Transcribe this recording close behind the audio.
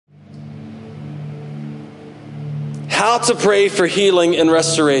How to pray for healing and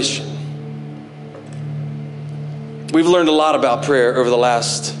restoration. We've learned a lot about prayer over the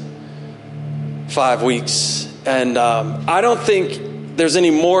last 5 weeks. And I don't think there's any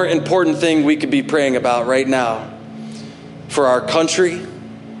more important thing we could be praying about right now for our country,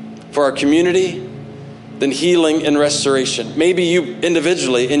 for our community, than healing and restoration. Maybe you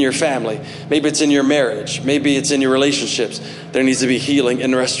individually in your family, maybe it's in your marriage, maybe it's in your relationships. There needs to be healing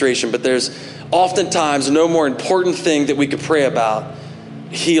and restoration. But there's oftentimes no more important thing that we could pray about,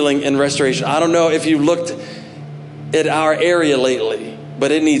 healing and restoration. I don't know if you looked at our area lately,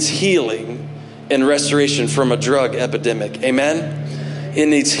 but it needs healing and restoration from a drug epidemic. Amen? It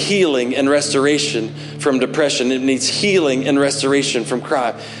needs healing and restoration from depression. It needs healing and restoration from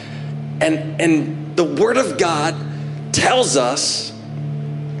crime. And the Word of God tells us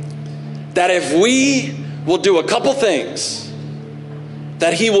that if we will do a couple things,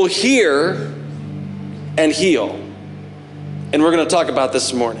 that He will hear and heal. And we're going to talk about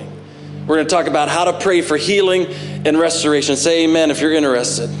this morning. We're going to talk about how to pray for healing and restoration. Say amen if you're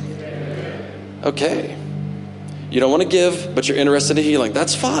interested. Okay. You don't want to give, but you're interested in healing.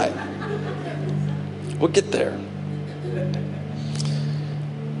 That's fine. We'll get there.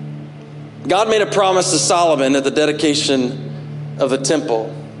 God made a promise to Solomon at the dedication of the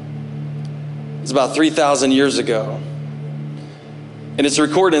temple. It's about 3,000 years ago. And it's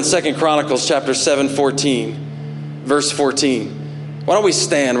recorded in 2 Chronicles chapter 7:14, verse 14. Why don't we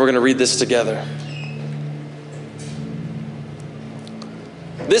stand? We're going to read this together.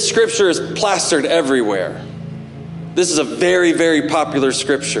 This scripture is plastered everywhere. This is a very, very popular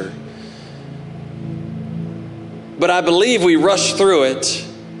scripture. But I believe we rush through it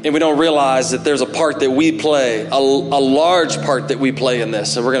and we don't realize that there's a part that we play, a large part that we play in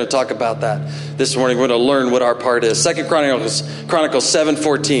this. And we're going to talk about that this morning. We're going to learn what our part is. 2 Chronicles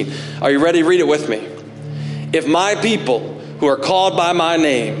 7:14. Are you ready? Read it with me. If my people who are called by my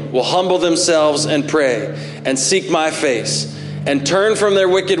name will humble themselves and pray and seek my face and turn from their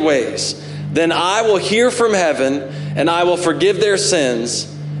wicked ways, then I will hear from heaven and I will forgive their sins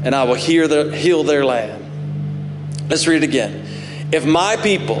and I will heal their land. Let's read it again. If my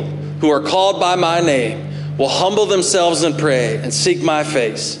people who are called by my name will humble themselves and pray and seek my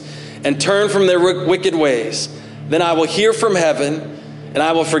face and turn from their wicked ways, then I will hear from heaven and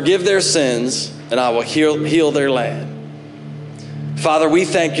I will forgive their sins and I will heal their land. Father, we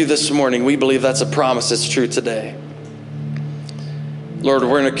thank you this morning. We believe that's a promise that's true today. Lord,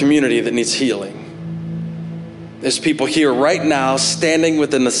 we're in a community that needs healing. There's people here right now standing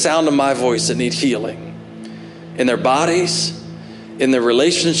within the sound of my voice that need healing in their bodies, in their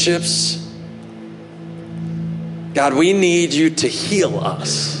relationships. God, we need you to heal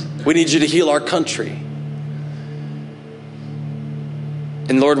us. We need you to heal our country.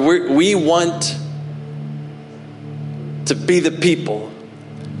 And Lord, we want to be the people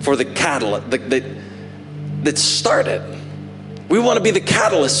for the catalyst that started. We want to be the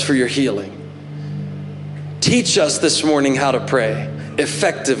catalyst for your healing. Teach us this morning how to pray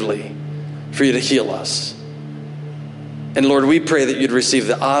effectively for you to heal us. And Lord, we pray that you'd receive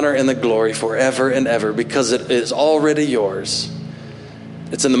the honor and the glory forever and ever because it is already yours.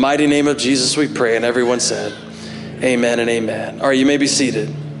 It's in the mighty name of Jesus we pray. And everyone said, amen and amen. All right, you may be seated.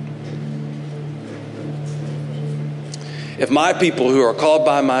 If my people who are called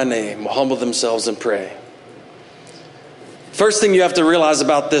by my name will humble themselves and pray. First thing you have to realize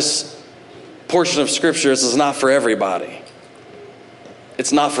about this portion of scripture is it's not for everybody.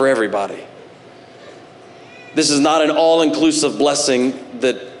 It's not for everybody. This is not an all-inclusive blessing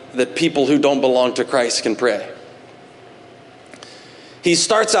that people who don't belong to Christ can pray. He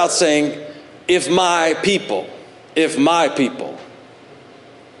starts out saying, if my people.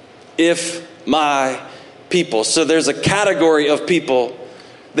 So there's a category of people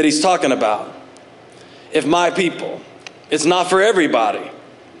that he's talking about. If my people. It's not for everybody.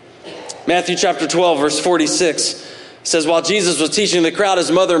 Matthew chapter 12, verse 46 says, while Jesus was teaching the crowd, his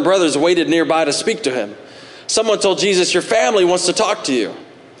mother and brothers waited nearby to speak to him. Someone told Jesus, your family wants to talk to you.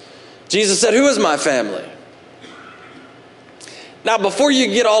 Jesus said, who is my family? Now, before you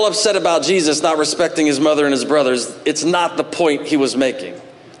get all upset about Jesus not respecting his mother and his brothers, it's not the point he was making.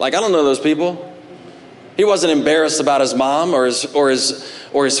 Like, I don't know those people. He wasn't embarrassed about his mom or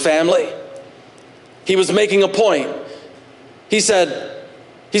his family. He was making a point. He said,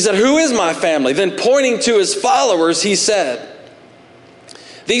 who is my family? Then pointing to his followers, he said,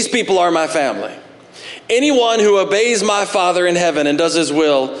 these people are my family. Anyone who obeys my Father in heaven and does his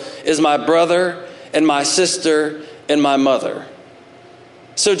will is my brother and my sister and my mother.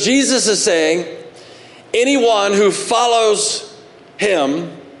 So Jesus is saying, anyone who follows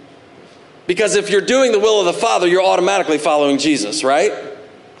him Because if you're doing the will of the Father, you're automatically following Jesus, right?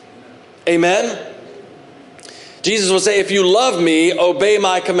 Amen? Jesus will say, if you love me, obey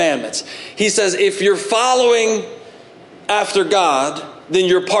my commandments. He says, if you're following after God, then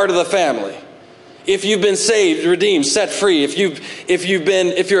you're part of the family. If you've been saved, redeemed, set free, if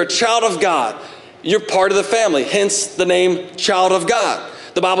you're a child of God, you're part of the family. Hence the name child of God.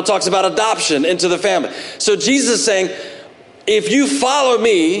 The Bible talks about adoption into the family. So Jesus is saying, if you follow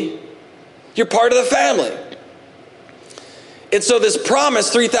me, you're part of the family. And so this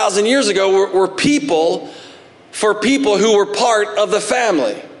promise 3,000 years ago were people for people who were part of the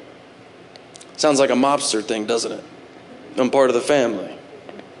family. Sounds like a mobster thing, doesn't it? I'm part of the family.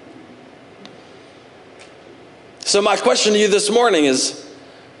 So my question to you this morning is,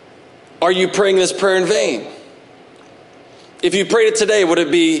 are you praying this prayer in vain? If you prayed it today, would it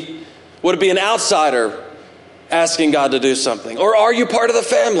be an outsider asking God to do something? Or are you part of the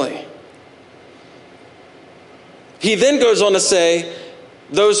family? He then goes on to say,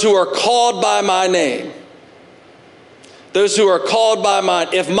 those who are called by my name. Those who are called by my,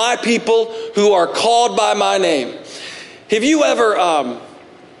 if my people who are called by my name. Have you ever,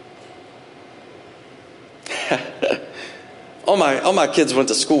 all my kids went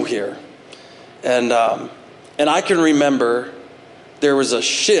to school here. And I can remember there was a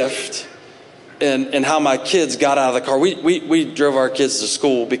shift in how my kids got out of the car. We drove our kids to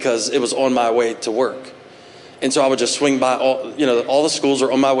school because it was on my way to work. And so I would just swing by, all the schools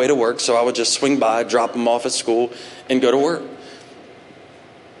are on my way to work, so I would just swing by, drop them off at school, and go to work.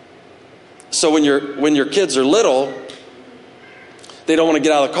 So when your kids are little, they don't want to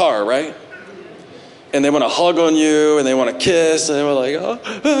get out of the car, right? And they want to hug on you, and they want to kiss, and they were like,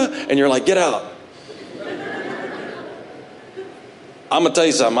 and you're like, get out. I'm going to tell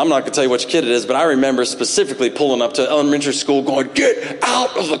you something. I'm not going to tell you which kid it is, but I remember specifically pulling up to elementary school going, get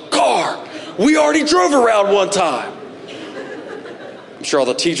out of the car. We already drove around one time. I'm sure all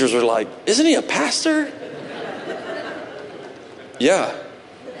the teachers were like, isn't he a pastor? Yeah.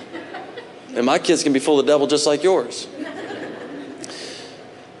 And my kids can be full of the devil just like yours.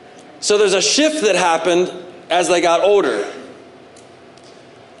 So there's a shift that happened as they got older.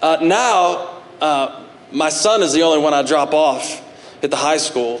 Now, my son is the only one I drop off at the high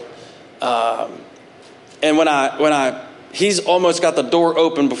school. And he's almost got the door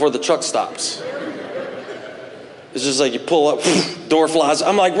open before the truck stops. It's just like you pull up, door flies.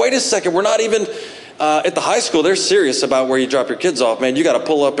 I'm like, wait a second, we're not even at the high school. They're serious about where you drop your kids off, man. You got to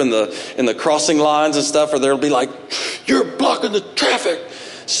pull up in the crossing lines and stuff, or they'll be like, you're blocking the traffic.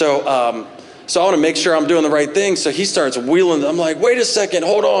 So I want to make sure I'm doing the right thing. So he starts wheeling. I'm like, wait a second,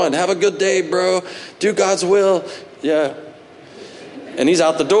 hold on, have a good day, bro. Do God's will. Yeah. And he's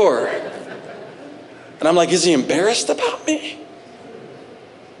out the door. And I'm like, is he embarrassed about me?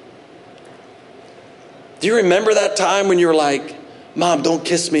 Do you remember that time when you were like, Mom, don't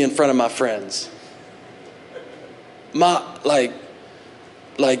kiss me in front of my friends? Mom, like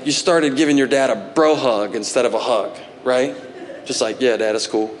you started giving your dad a bro hug instead of a hug, right? Just like, yeah, Dad, it's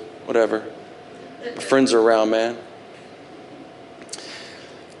cool. Whatever. My friends are around, man.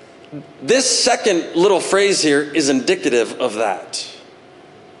 This second little phrase here is indicative of that.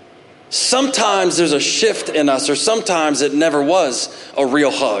 Sometimes there's a shift in us, or sometimes it never was a real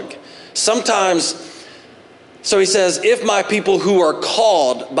hug. Sometimes, so he says, if my people who are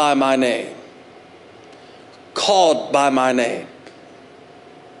called by my name. Called by my name.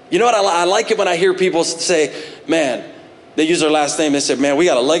 You know what? I like it when I hear people say, man, they use their last name. They say, man, we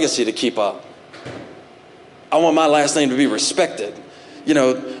got a legacy to keep up. I want my last name to be respected. You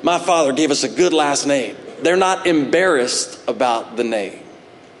know, my father gave us a good last name. They're not embarrassed about the name.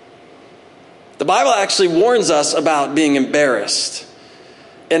 The Bible actually warns us about being embarrassed.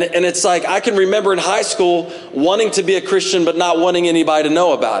 And it's like, I can remember in high school wanting to be a Christian, but not wanting anybody to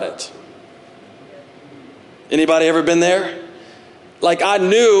know about it. Anybody ever been there? Like, I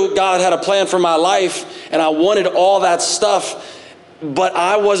knew God had a plan for my life, and I wanted all that stuff, but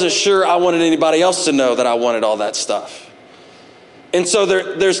I wasn't sure I wanted anybody else to know that I wanted all that stuff. And so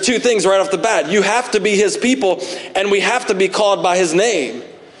there's two things right off the bat. You have to be his people, and we have to be called by his name.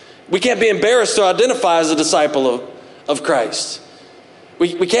 We can't be embarrassed to identify as a disciple of Christ.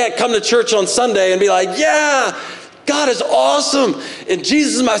 We can't come to church on Sunday and be like, yeah, God is awesome, and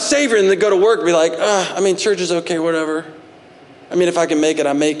Jesus is my Savior, and then go to work and be like, church is okay, whatever. If I can make it,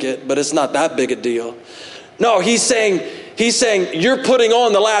 I make it, but it's not that big a deal. No, he's saying you're putting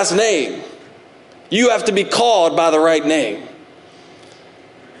on the last name. You have to be called by the right name.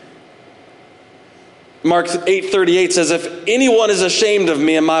 Mark 8:38 says, if anyone is ashamed of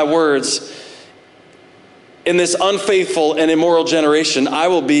me and my words, in this unfaithful and immoral generation, I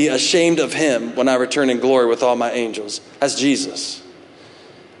will be ashamed of him when I return in glory with all my angels. That's Jesus.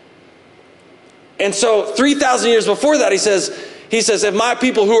 And so 3,000 years before that, he says, if my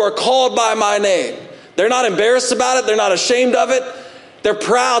people who are called by my name, they're not embarrassed about it, they're not ashamed of it, they're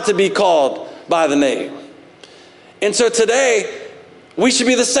proud to be called by the name. And so today, we should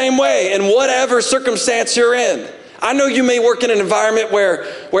be the same way in whatever circumstance you're in. I know you may work in an environment where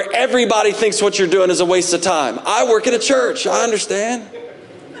everybody thinks what you're doing is a waste of time. I work in a church. I understand.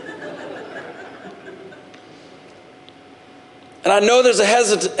 And I know there's a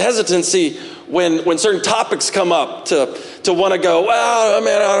hesitancy when certain topics come up to want to go, well,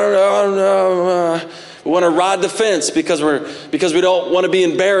 man, I don't know. We want to ride the fence because we don't want to be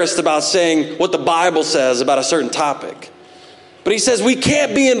embarrassed about saying what the Bible says about a certain topic. But he says we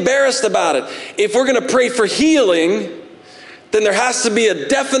can't be embarrassed about it. If we're going to pray for healing, then there has to be a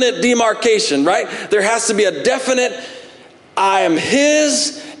definite demarcation, right? There has to be a definite, I am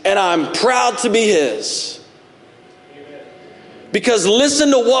his and I'm proud to be his. Because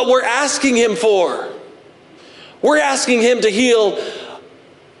listen to what we're asking him for. We're asking him to heal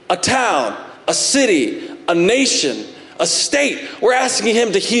a town, a city, a nation, a state. We're asking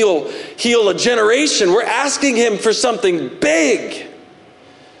him to heal a generation. We're asking him for something big.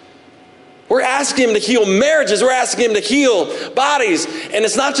 We're asking him to heal marriages. We're asking him to heal bodies. And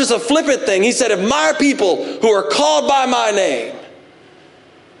it's not just a flippant thing. He said, if my people who are called by my name,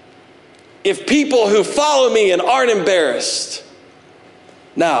 if people who follow me and aren't embarrassed.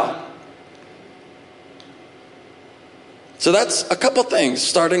 Now, so that's a couple things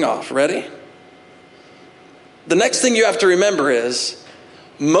starting off. Ready? The next thing you have to remember is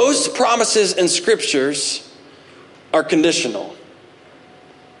most promises in scriptures are conditional.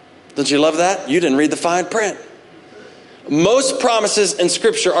 Don't you love that? You didn't read the fine print. Most promises in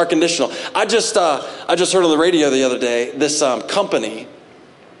scripture are conditional. I just heard on the radio the other day, this company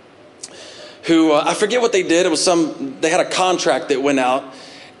who, I forget what they did. It was they had a contract that went out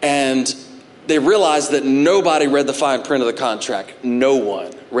and they realized that nobody read the fine print of the contract. No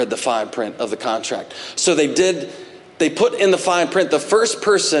one read the fine print of the contract. So they put in the fine print, the first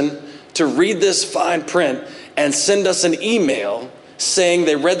person to read this fine print and send us an email saying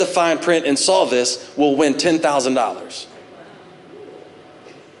they read the fine print and saw this will win $10,000.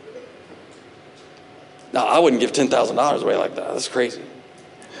 Now, I wouldn't give $10,000 away like that. That's crazy.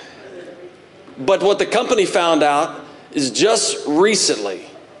 But what the company found out is just recently,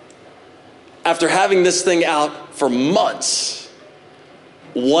 after having this thing out for months,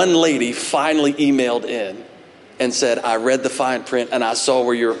 one lady finally emailed in and said, I read the fine print and I saw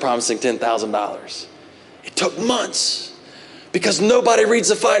where you were promising $10,000. It took months because nobody reads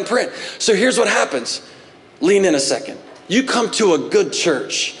the fine print. So here's what happens. Lean in a second. You come to a good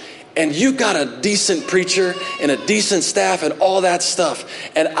church and you got a decent preacher and a decent staff and all that stuff.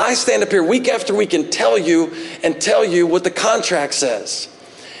 And I stand up here week after week and tell you what the contract says.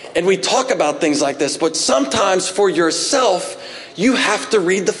 And we talk about things like this, but sometimes for yourself, you have to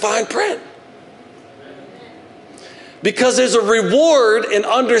read the fine print. Because there's a reward in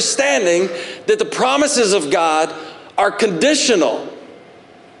understanding that the promises of God are conditional.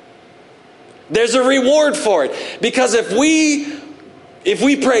 There's a reward for it. Because if we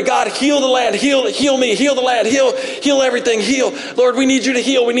pray, God, heal the land, heal me, heal the land, heal everything, heal. Lord, we need you to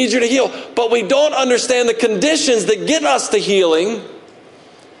heal, we need you to heal. But we don't understand the conditions that get us to healing,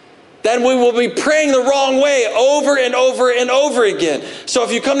 then we will be praying the wrong way over and over and over again. So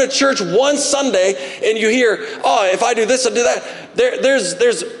if you come to church one Sunday and you hear, oh, if I do this, I do that,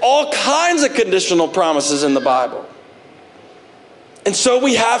 there's all kinds of conditional promises in the Bible. And so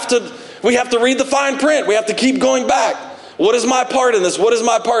we have to read the fine print. We have to keep going back. What is my part in this? What is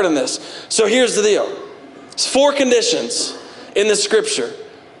my part in this? So here's the deal. It's 4 conditions in the scripture.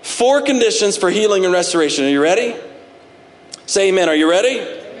 4 conditions for healing and restoration. Are you ready? Say amen. Are you ready?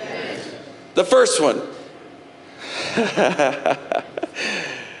 Amen. The first one.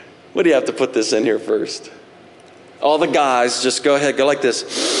 What do you have to put this in here first? All the guys, just go ahead. Go like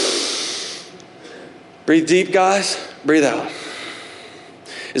this. Breathe deep, guys. Breathe out.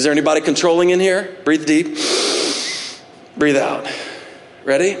 Is there anybody controlling in here? Breathe deep. Breathe out.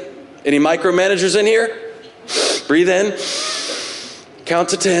 Ready? Any micromanagers in here? Breathe in. Count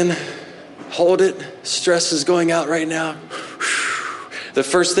to 10. Hold it. Stress is going out right now. The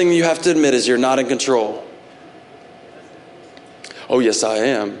first thing you have to admit is you're not in control. Oh, yes, I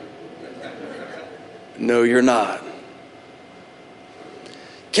am. No, you're not.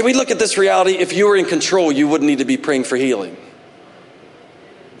 Can we look at this reality? If you were in control, you wouldn't need to be praying for healing.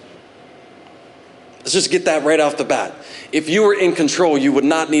 Let's just get that right off the bat. If you were in control, you would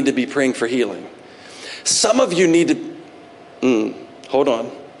not need to be praying for healing. Some of you need to, hold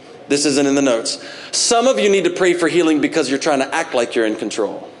on. This isn't in the notes. Some of you need to pray for healing because you're trying to act like you're in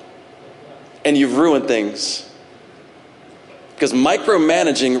control. And you've ruined things. Because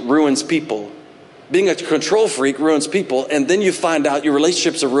micromanaging ruins people. Being a control freak ruins people. And then you find out your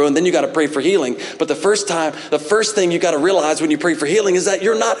relationships are ruined. Then you got to pray for healing. But the first thing you got to realize when you pray for healing is that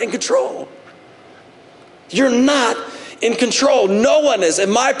you're not in control. You're not in control. No one is.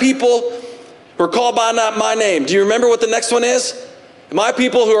 And my people who are called by not my name. Do you remember what the next one is? My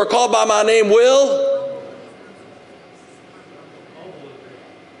people who are called by my name will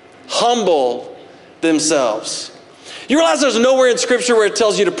humble themselves. You realize there's nowhere in Scripture where it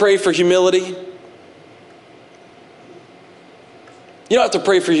tells you to pray for humility? You don't have to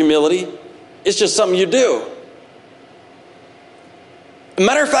pray for humility. It's just something you do.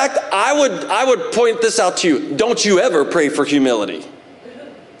 Matter of fact, I would point this out to you. Don't you ever pray for humility.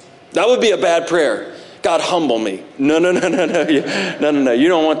 That would be a bad prayer. God, humble me. No. You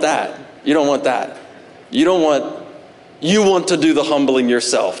don't want that. You don't want that. You want to do the humbling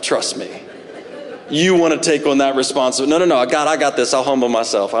yourself. Trust me. You want to take on that responsibility. No. God, I got this. I'll humble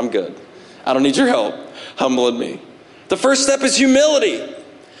myself. I'm good. I don't need your help humbling me. The first step is humility.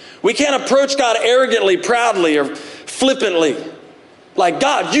 We can't approach God arrogantly, proudly, or flippantly. Like,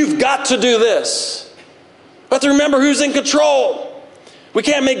 God, you've got to do this. We have to remember who's in control. We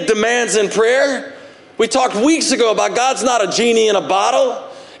can't make demands in prayer. We talked weeks ago about God's not a genie in a bottle.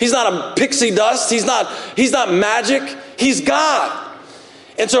 He's not a pixie dust. He's not magic. He's God.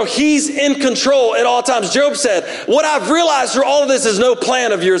 And so he's in control at all times. Job said, what I've realized through all of this is no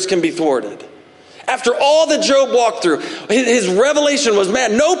plan of yours can be thwarted. After all that Job walked through, his revelation was,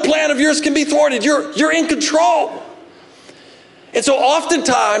 man, no plan of yours can be thwarted. You're in control. And so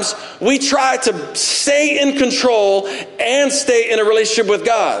oftentimes we try to stay in control and stay in a relationship with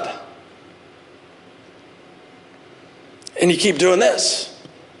God. And you keep doing this.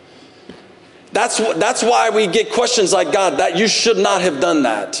 That's why we get questions like, God, that you should not have done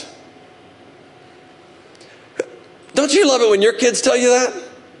that. Don't you love it when your kids tell you that?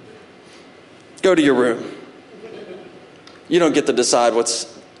 Go to your room. You don't get to decide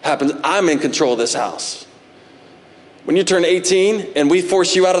what's happened. I'm in control of this house. When you turn 18 and we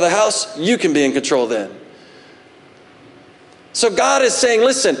force you out of the house, you can be in control then. So God is saying,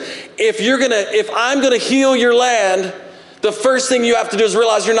 listen, if I'm going to heal your land, the first thing you have to do is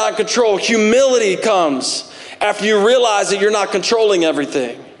realize you're not in control. Humility comes after you realize that you're not controlling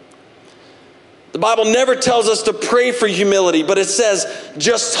everything. The Bible never tells us to pray for humility, but it says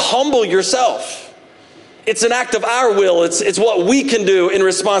just humble yourself. It's an act of our will. It's what we can do in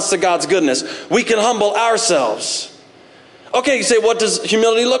response to God's goodness. We can humble ourselves. Okay, you say, what does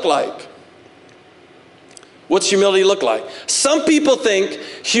humility look like? What's humility look like? Some people think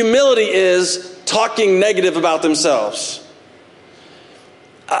humility is talking negative about themselves.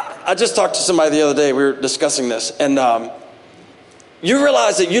 I just talked to somebody the other day. We were discussing this. And you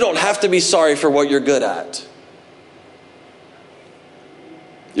realize that you don't have to be sorry for what you're good at.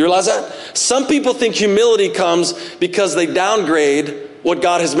 You realize that? Some people think humility comes because they downgrade what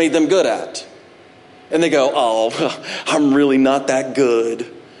God has made them good at. And they go, oh, I'm really not that good.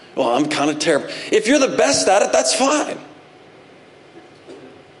 Well, I'm kind of terrible. If you're the best at it, that's fine.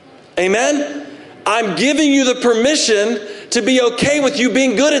 Amen? I'm giving you the permission to be okay with you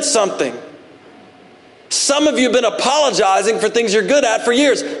being good at something. Some of you have been apologizing for things you're good at for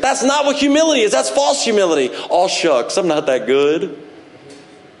years. That's not what humility is. That's false humility. Oh, shucks, I'm not that good.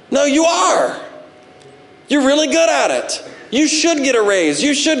 No, you are. You're really good at it. You should get a raise.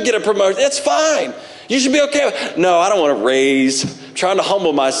 You should get a promotion. It's fine. You should be okay with it. No, I don't want a raise. I'm trying to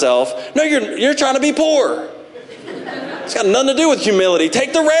humble myself. No, you're trying to be poor. It's got nothing to do with humility.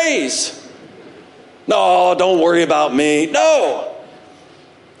 Take the raise. No, don't worry about me. No.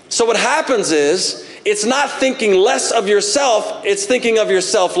 So what happens is, it's not thinking less of yourself, it's thinking of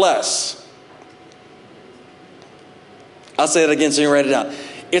yourself less. I'll say it again so you can write it down.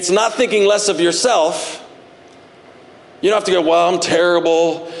 It's not thinking less of yourself. You don't have to go, well, I'm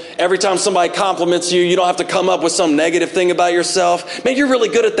terrible. Every time somebody compliments you, you don't have to come up with some negative thing about yourself. Man, you're really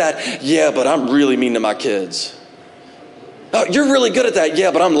good at that. Yeah, but I'm really mean to my kids. Oh, you're really good at that.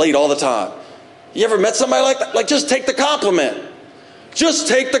 Yeah, but I'm late all the time. You ever met somebody like that? Like, just take the compliment. Just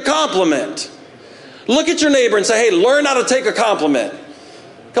take the compliment. Look at your neighbor and say, hey, learn how to take a compliment.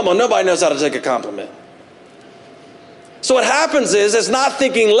 Come on, nobody knows how to take a compliment. So what happens is, it's not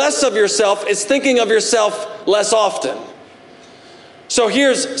thinking less of yourself, it's thinking of yourself less often. So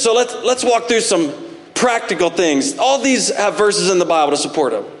let's walk through some practical things. All these have verses in the Bible to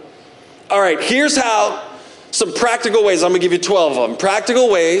support them. All right, here's how, some practical ways. I'm going to give you 12 of them.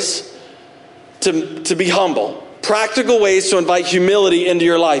 Practical ways to be humble. Practical ways to invite humility into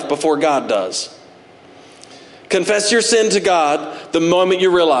your life before God does. Confess your sin to God the moment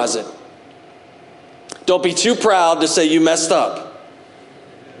you realize it. Don't be too proud to say you messed up.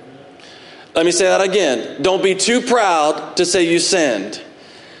 Let me say that again. Don't be too proud to say you sinned.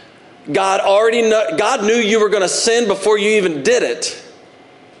 God knew you were going to sin before you even did it.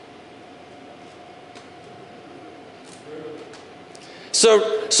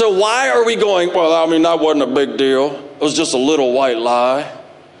 So why are we going, well, I mean, that wasn't a big deal. It was just a little white lie.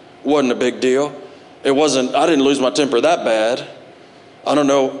 It wasn't a big deal. I didn't lose my temper that bad. I don't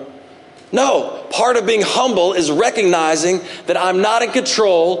know. No, part of being humble is recognizing that I'm not in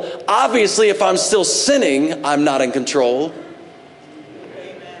control. Obviously, if I'm still sinning, I'm not in control.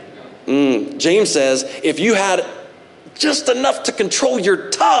 James says, if you had just enough to control your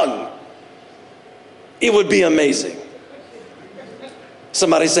tongue, it would be amazing.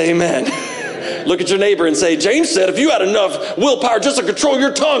 Somebody say amen. Look at your neighbor and say, James said, if you had enough willpower just to control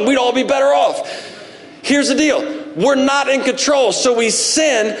your tongue, we'd all be better off. Here's the deal. We're not in control, so we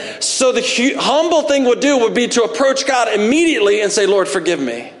sin. So the humble thing would be to approach God immediately and say, Lord, forgive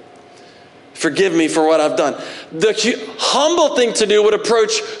me. Forgive me for what I've done. The humble thing to do would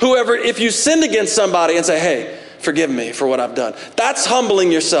approach whoever, if you sinned against somebody, and say, hey, forgive me for what I've done. That's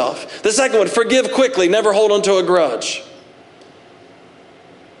humbling yourself. The second one, forgive quickly, never hold on to a grudge.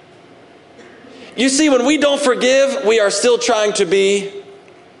 You see, when we don't forgive, we are still trying to be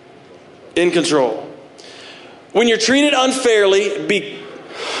in control. When you're treated unfairly, be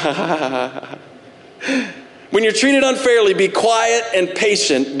quiet and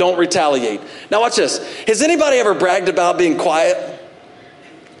patient. Don't retaliate. Now watch this. Has anybody ever bragged about being quiet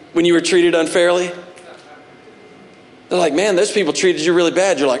when you were treated unfairly? They're like, man, those people treated you really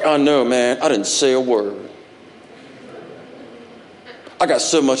bad. You're like, oh no, man, I didn't say a word. I got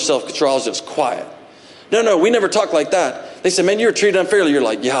so much self-control, I was just quiet. No, we never talk like that. They said, man, you were treated unfairly. You're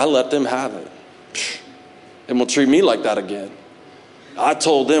like, yeah, I let them have it. And will treat me like that again. I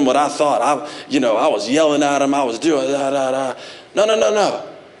told them what I thought. I was yelling at them. I was doing da. No.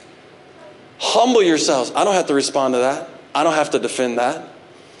 Humble yourselves. I don't have to respond to that. I don't have to defend that.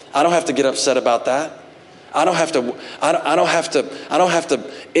 I don't have to get upset about that. I don't have to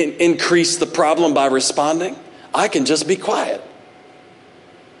increase the problem by responding. I can just be quiet.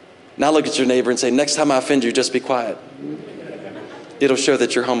 Now look at your neighbor and say, next time I offend you, just be quiet. It'll show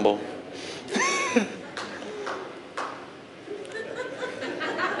that you're humble.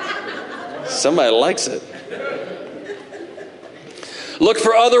 Somebody likes it. Look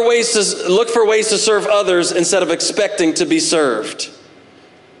for ways to serve others instead of expecting to be served.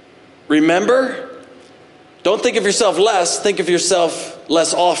 Remember, don't think of yourself less, think of yourself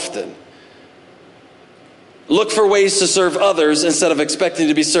less often. Look for ways to serve others instead of expecting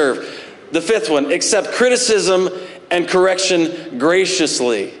to be served. The fifth one, accept criticism and correction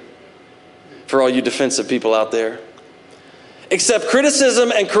graciously. For all you defensive people out there. Accept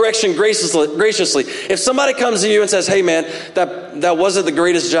criticism and correction graciously. If somebody comes to you and says, hey man, that wasn't the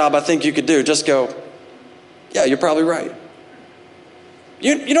greatest job I think you could do, just go, yeah, you're probably right.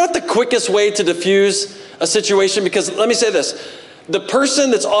 You know what the quickest way to diffuse a situation? Because let me say this. The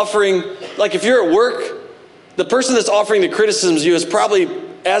person that's offering, like if you're at work, the person that's offering the criticisms to you is probably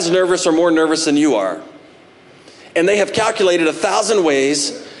as nervous or more nervous than you are. And they have calculated 1,000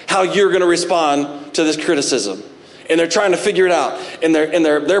 ways how you're going to respond to this criticism. And they're trying to figure it out. And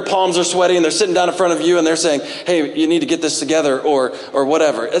their palms are sweaty and they're sitting down in front of you and they're saying, hey, you need to get this together or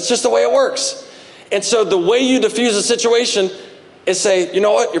whatever. It's just the way it works. And so the way you diffuse a situation is say, you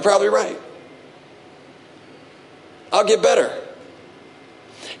know what? You're probably right. I'll get better.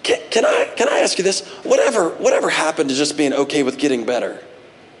 Can I ask you this? Whatever happened to just being okay with getting better?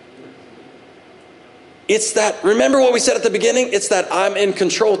 It's that, remember what we said at the beginning? It's that I'm in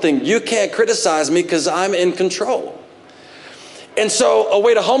control thing. You can't criticize me because I'm in control. And so a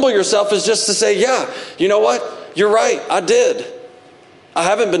way to humble yourself is just to say, yeah, you know what? You're right. I did. I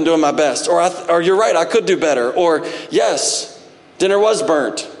haven't been doing my best. Or you're right. I could do better. Or yes, dinner was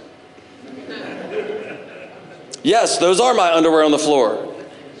burnt. Yes, those are my underwear on the floor.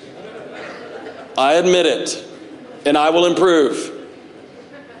 I admit it, and I will improve.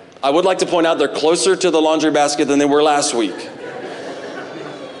 I would like to point out they're closer to the laundry basket than they were last week.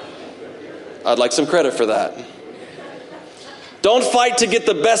 I'd like some credit for that. Don't fight to get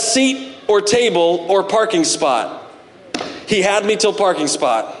the best seat or table or parking spot. He had me till parking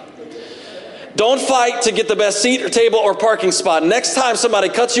spot. Don't fight to get the best seat or table or parking spot. Next time somebody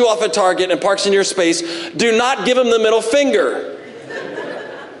cuts you off at Target and parks in your space, do not give them the middle finger.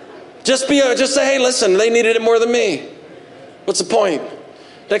 Just say, hey, listen, they needed it more than me. What's the point?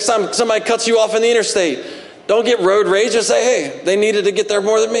 Next time somebody cuts you off in the interstate, don't get road rage. Just say, hey, they needed to get there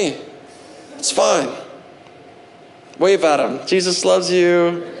more than me. It's fine. Wave at them. Jesus loves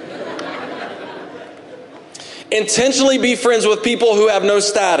you. Intentionally be friends with people who have no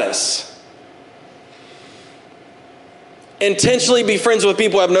status. Intentionally be friends with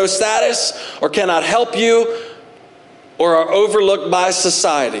people who have no status or cannot help you or are overlooked by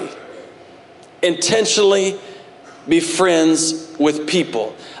society. Intentionally be friends with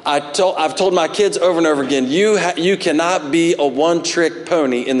people. I've told my kids over and over again, you cannot be a one-trick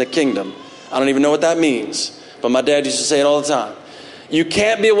pony in the kingdom. I don't even know what that means, but my dad used to say it all the time. You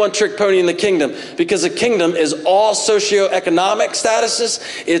can't be a one-trick pony in the kingdom, because the kingdom is all socioeconomic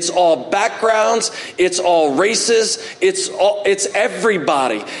statuses, it's all backgrounds, it's all races, it's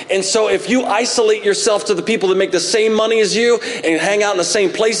everybody. And so if you isolate yourself to the people that make the same money as you and hang out in the same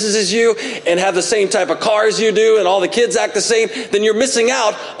places as you and have the same type of cars you do and all the kids act the same, then you're missing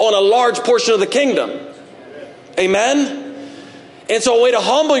out on a large portion of the kingdom. Amen? And so a way to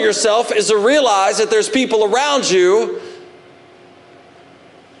humble yourself is to realize that there's people around you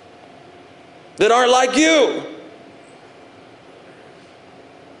that aren't like you.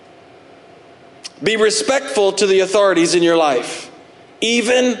 Be respectful to the authorities in your life,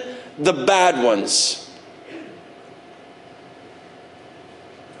 even the bad ones.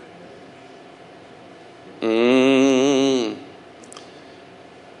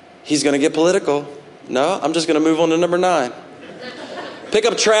 He's going to get political. No, I'm just going to move on to number 9. Pick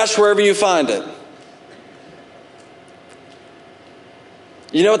up trash wherever you find it.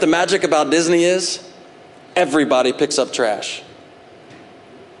 You know what the magic about Disney is? Everybody picks up trash.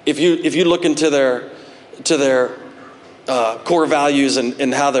 If you look into their core values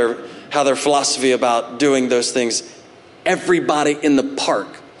and how their philosophy about doing those things, everybody in the park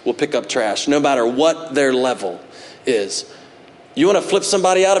will pick up trash, no matter what their level is. You want to flip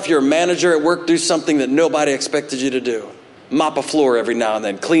somebody out? If you're a manager at work, do something that nobody expected you to do. Mop a floor every now and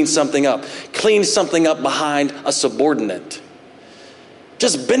then. Clean something up. Clean something up behind a subordinate.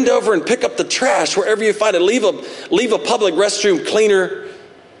 Just bend over and pick up the trash wherever you find it. Leave a public restroom cleaner.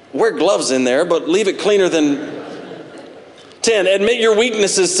 Wear gloves in there, but leave it cleaner than 10. Admit your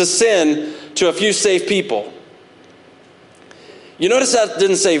weaknesses to sin to a few safe people. You notice that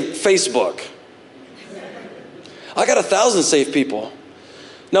didn't say Facebook. I got 1,000 safe people.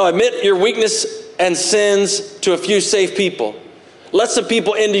 No, admit your weakness and sins to a few safe people. Let some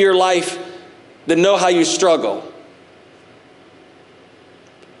people into your life that know how you struggle.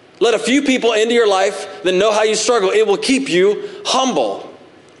 Let a few people into your life that know how you struggle. It will keep you humble.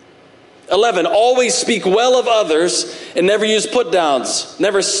 11, always speak well of others and never use put downs.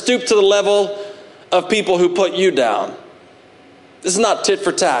 Never stoop to the level of people who put you down. This is not tit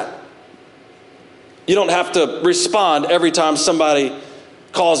for tat. You don't have to respond every time somebody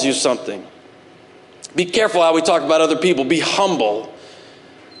calls you something. Be careful how we talk about other people. Be humble.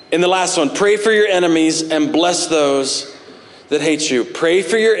 And the last one, pray for your enemies and bless those that hate you. Pray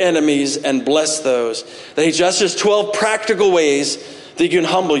for your enemies and bless those that hate you. That's just 12 practical ways that you can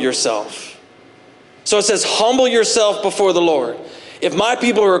humble yourself. So it says, humble yourself before the Lord. If my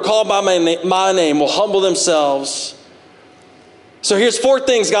people who are called by my name will humble themselves. So here's 4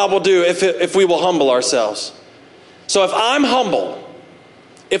 things God will do if we will humble ourselves. So if I'm humble,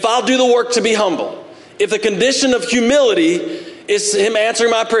 if I'll do the work to be humble, if the condition of humility is Him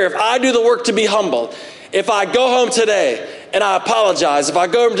answering my prayer, if I do the work to be humble, if I go home today and I apologize, if I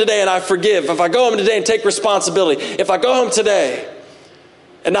go home today and I forgive, if I go home today and take responsibility, if I go home today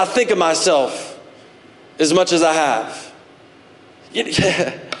and not think of myself as much as I have.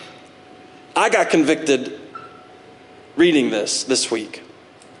 I got convicted reading this week.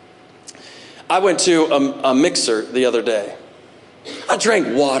 I went to a mixer the other day. I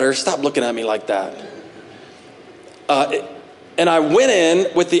drank water. Stop looking at me like that. And I went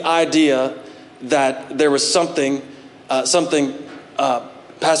in with the idea that there was something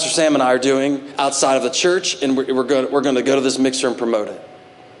Pastor Sam and I are doing outside of the church, and we're going to go to this mixer and promote it.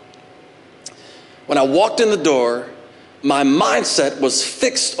 When I walked in the door, my mindset was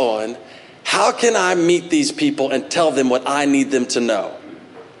fixed on, how can I meet these people and tell them what I need them to know?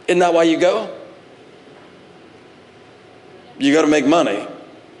 Isn't that why you go? You go to make money.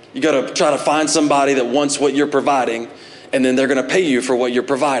 You got to try to find somebody that wants what you're providing, and then they're going to pay you for what you're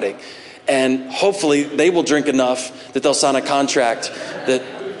providing. And hopefully they will drink enough that they'll sign a contract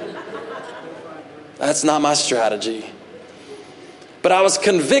that's not my strategy. But I was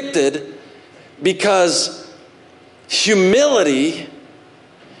convicted because humility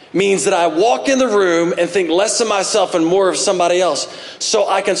means that I walk in the room and think less of myself and more of somebody else. So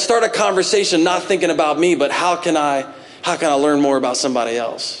I can start a conversation not thinking about me, but how can I How can I learn more about somebody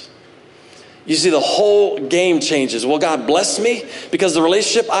else? You see, the whole game changes. Will God bless me? Because the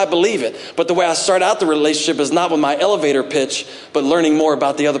relationship, I believe it. But the way I start out the relationship is not with my elevator pitch, but learning more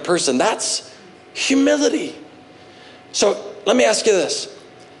about the other person. That's humility. So let me ask you this.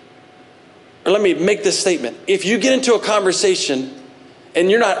 Or let me make this statement. If you get into a conversation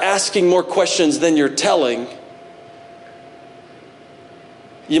and you're not asking more questions than you're telling,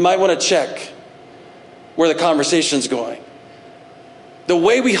 you might want to check where the conversation's going. The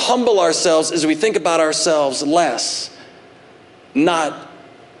way we humble ourselves is we think about ourselves less, not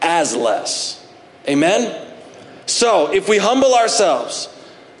as less. Amen? So if we humble ourselves,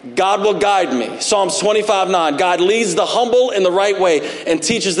 God will guide me. Psalms 25:9. God leads the humble in the right way and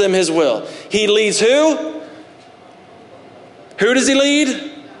teaches them his will. He leads who? Who does he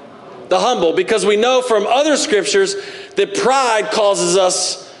lead? The humble. Because we know from other scriptures that pride causes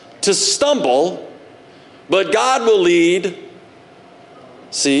us to stumble, but God will lead.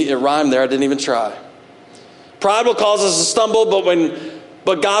 See, it rhymed there. I didn't even try. Pride will cause us to stumble,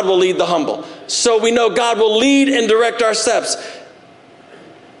 but God will lead the humble. So we know God will lead and direct our steps.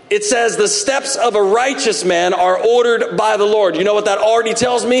 It says the steps of a righteous man are ordered by the Lord. You know what that already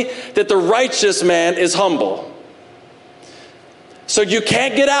tells me? That the righteous man is humble. So you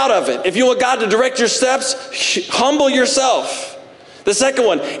can't get out of it. If you want God to direct your steps, humble yourself. The second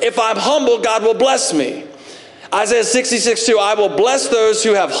one, if I'm humble, God will bless me. Isaiah 66:2, I will bless those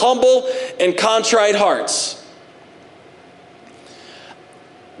who have humble and contrite hearts.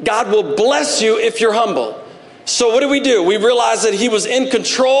 God will bless you if you're humble. So what do? We realize that he was in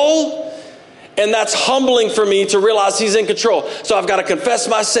control, and that's humbling for me to realize he's in control. So I've got to confess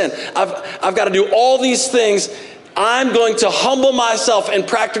my sin. I've got to do all these things. I'm going to humble myself in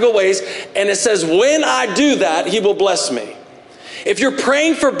practical ways. And it says, when I do that, he will bless me. If you're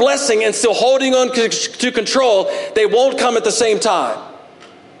praying for blessing and still holding on to control, they won't come at the same time.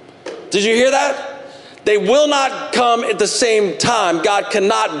 Did you hear that? They will not come at the same time. God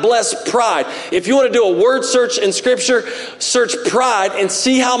cannot bless pride. If you want to do a word search in Scripture, search pride and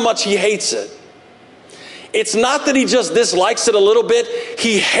see how much he hates it. It's not that he just dislikes it a little bit.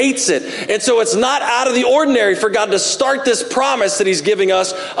 He hates it. And so it's not out of the ordinary for God to start this promise that he's giving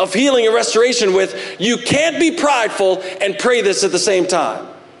us of healing and restoration with, you can't be prideful and pray this at the same time.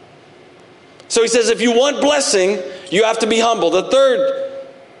 So he says, if you want blessing, you have to be humble. The third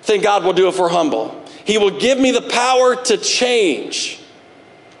thing God will do if we're humble, he will give me the power to change.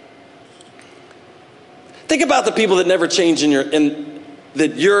 Think about the people that never change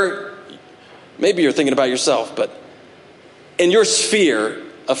maybe you're thinking about yourself, but in your sphere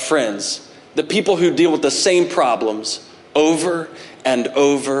of friends, the people who deal with the same problems over and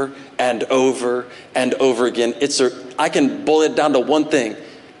over and over and over again, I can boil it down to one thing.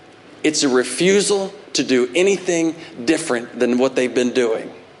 It's a refusal to do anything different than what they've been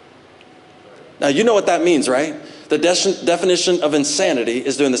doing. Now, you know what that means, right? The definition of insanity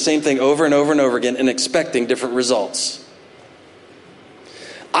is doing the same thing over and over and over again and expecting different results.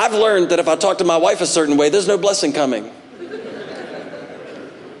 I've learned that if I talk to my wife a certain way, there's no blessing coming.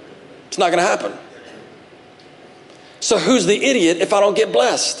 It's not going to happen. So who's the idiot if I don't get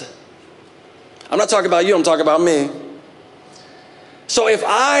blessed? I'm not talking about you, I'm talking about me. So if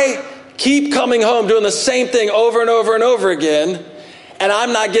I keep coming home doing the same thing over and over and over again, and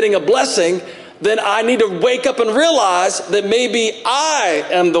I'm not getting a blessing, then I need to wake up and realize that maybe I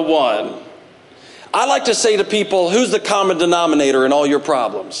am the one. I like to say to people, who's the common denominator in all your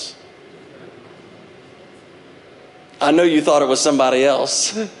problems? I know you thought it was somebody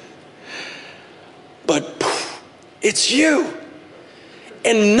else, but it's you.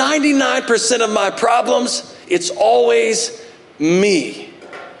 And 99% of my problems, it's always me.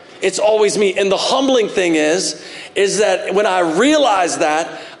 It's always me. And the humbling thing is that when I realize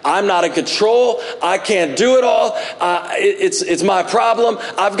that, I'm not in control. I can't do it all. It's my problem.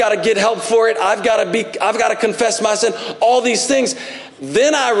 I've got to get help for it. I've got to confess my sin. All these things.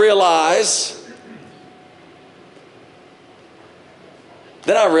 Then I realize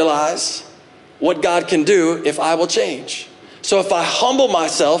what God can do if I will change. So if I humble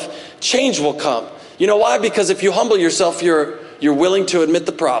myself, change will come. You know why? Because if you humble yourself, you're willing to admit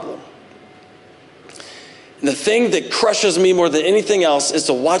the problem. And the thing that crushes me more than anything else is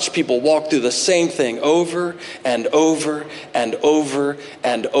to watch people walk through the same thing over and over and over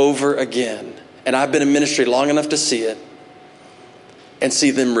and over again. And I've been in ministry long enough to see it and see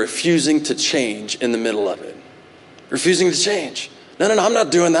them refusing to change in the middle of it. Refusing to change. No, I'm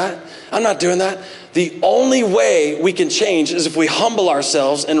not doing that. I'm not doing that. The only way we can change is if we humble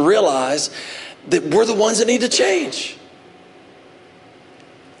ourselves and realize that we're the ones that need to change.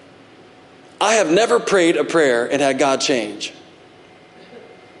 I have never prayed a prayer and had God change.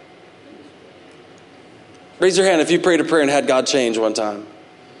 Raise your hand if you prayed a prayer and had God change one time.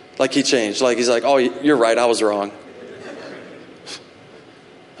 Like he changed. Like he's like, oh, you're right, I was wrong.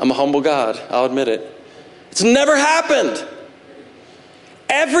 I'm a humble God, I'll admit it. It's never happened.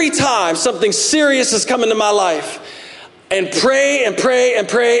 Every time something serious has come into my life, and pray and pray and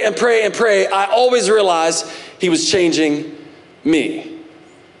pray and pray and pray, I always realize he was changing me.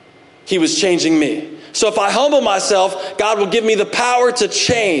 He was changing me. So if I humble myself, God will give me the power to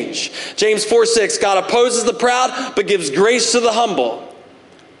change. James 4:6, God opposes the proud, but gives grace to the humble.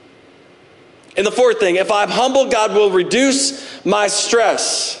 And the fourth thing, if I'm humble, God will reduce my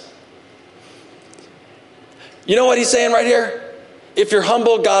stress. You know what he's saying right here? If you're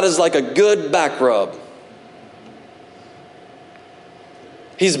humble, God is like a good back rub.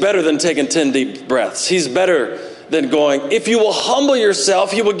 He's better than taking 10 deep breaths. He's better than going, if you will humble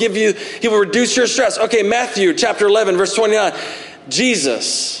yourself, he will reduce your stress. Okay, Matthew chapter 11, verse 29.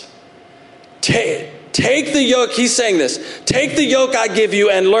 Jesus, take the yoke, he's saying this, take the yoke I give you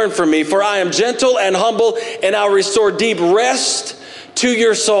and learn from me, for I am gentle and humble, and I'll restore deep rest to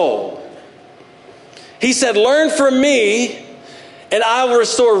your soul. He said, learn from me, and I will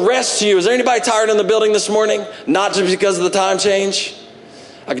restore rest to you. Is there anybody tired in the building this morning? Not just because of the time change?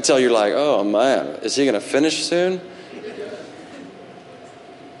 I can tell you're like, oh man, is he going to finish soon?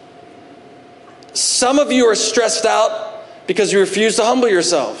 Some of you are stressed out because you refuse to humble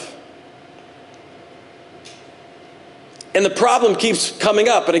yourself. And the problem keeps coming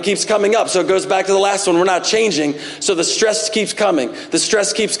up and it keeps coming up. So it goes back to the last one. We're not changing. So the stress keeps coming. The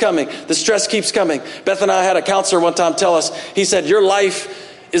stress keeps coming. The stress keeps coming. Beth and I had a counselor one time tell us, he said, your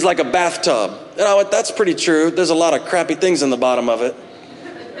life is like a bathtub. And I went, that's pretty true. There's a lot of crappy things in the bottom of it.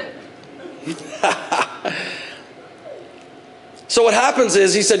 So what happens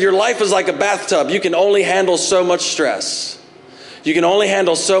is, he said, your life is like a bathtub. You can only handle so much stress. You can only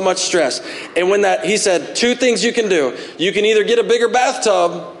handle so much stress. And he said, two things you can do. You can either get a bigger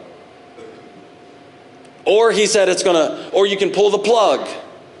bathtub, or he said or you can pull the plug.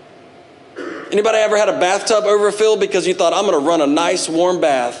 Anybody ever had a bathtub overfilled because you thought, I'm going to run a nice warm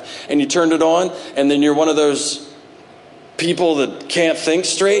bath, and you turned it on, and then you're one of those people that can't think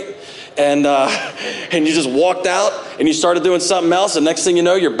straight, and you just walked out and you started doing something else, and next thing you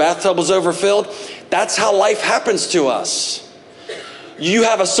know, your bathtub was overfilled? That's how life happens to us. You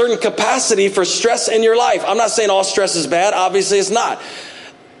have a certain capacity for stress in your life. I'm not saying all stress is bad. Obviously, it's not.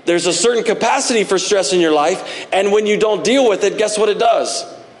 There's a certain capacity for stress in your life, and when you don't deal with it, guess what it does?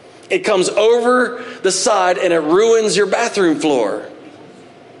 It comes over the side and it ruins your bathroom floor.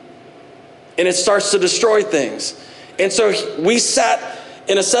 And it starts to destroy things. And so we sat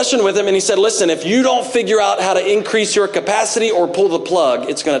in a session with him, and he said, listen, if you don't figure out how to increase your capacity or pull the plug,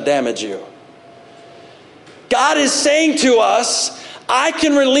 it's going to damage you. God is saying to us, I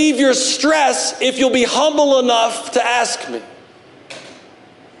can relieve your stress if you'll be humble enough to ask me.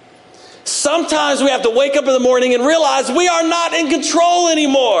 Sometimes we have to wake up in the morning and realize we are not in control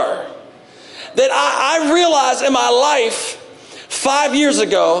anymore. That I realized in my life 5 years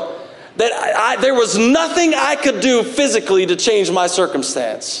ago that there was nothing I could do physically to change my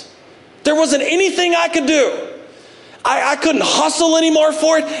circumstance. There wasn't anything I could do. I couldn't hustle anymore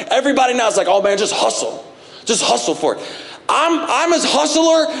for it. Everybody now is like, oh man, just hustle. Just hustle for it. I'm as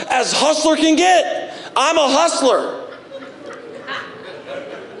hustler can get. I'm a hustler.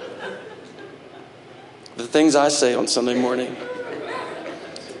 The things I say on Sunday morning.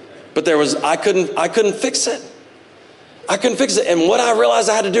 But I couldn't fix it. I couldn't fix it. And what I realized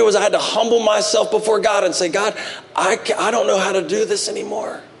I had to do was I had to humble myself before God and say, God, I don't know how to do this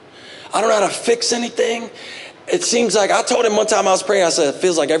anymore. I don't know how to fix anything. It seems like, I told him one time I was praying, I said, it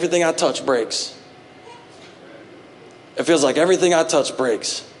feels like everything I touch breaks. It feels like everything I touch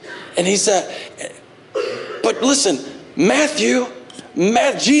breaks. And he said, but listen,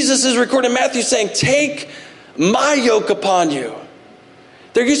 Jesus is recording Matthew saying, take my yoke upon you.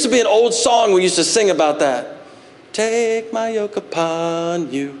 There used to be an old song we used to sing about that. Take my yoke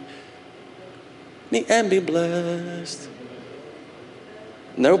upon you and be blessed.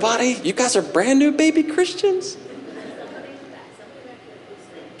 Nobody? You guys are brand new baby Christians?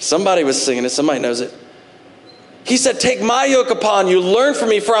 Somebody was singing it. Somebody knows it. He said, take my yoke upon you, learn from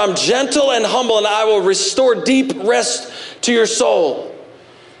me, for I'm gentle and humble, and I will restore deep rest to your soul.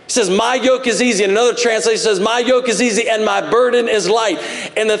 He says, my yoke is easy. And another translation says, my yoke is easy and my burden is light.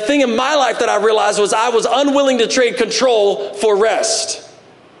 And the thing in my life that I realized was I was unwilling to trade control for rest.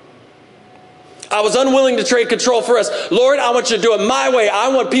 I was unwilling to trade control for rest. Lord, I want you to do it my way. I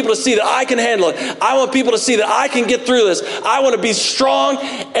want people to see that I can handle it. I want people to see that I can get through this. I want to be strong.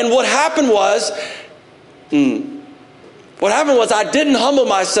 And what happened was I didn't humble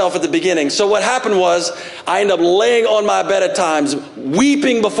myself at the beginning. So what happened was I ended up laying on my bed at times,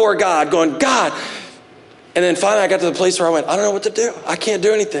 weeping before God, going, God. And then finally I got to the place where I went, I don't know what to do. I can't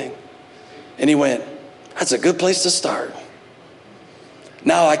do anything. And he went, that's a good place to start.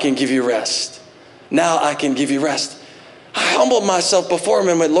 Now I can give you rest. Now I can give you rest. I humbled myself before him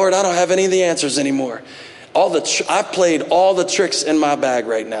and went, Lord, I don't have any of the answers anymore. I've played all the tricks in my bag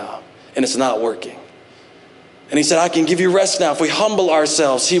right now, and it's not working. And he said, I can give you rest now. If we humble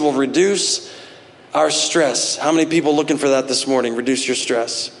ourselves, he will reduce our stress. How many people looking for that this morning? Reduce your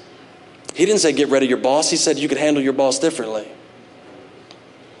stress. He didn't say get rid of your boss. He said you could handle your boss differently.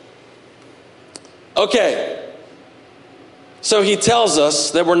 Okay. So he tells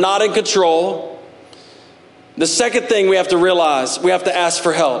us that we're not in control. The second thing we have to realize, we have to ask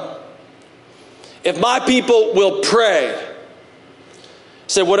for help. If my people will pray,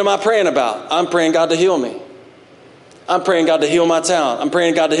 say, what am I praying about? I'm praying God to heal me. I'm praying God to heal my town. I'm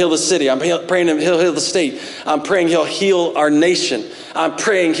praying God to heal the city. I'm praying He'll heal the state. I'm praying He'll heal our nation. I'm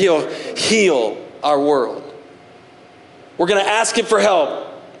praying He'll heal our world. We're going to ask Him for help.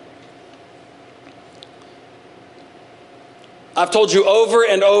 I've told you over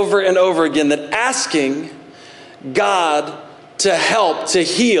and over and over again that asking God to help, to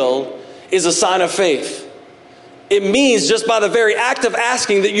heal, is a sign of faith. It means just by the very act of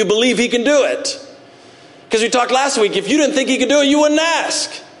asking that you believe He can do it. Because we talked last week, if you didn't think He could do it, you wouldn't ask.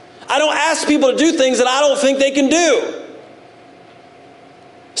 I don't ask people to do things that I don't think they can do.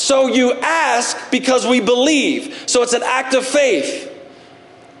 So you ask because we believe. So it's an act of faith.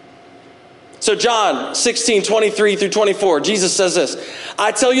 So John 16:23-24, Jesus says this,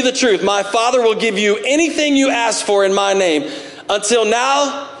 I tell you the truth, my Father will give you anything you ask for in my name. Until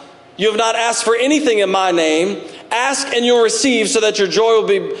now, you have not asked for anything in my name. Ask and you'll receive so that your joy will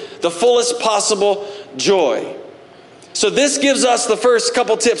be the fullest possible joy. So this gives us the first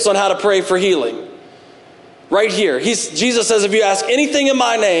couple tips on how to pray for healing. Right here. Jesus says, if you ask anything in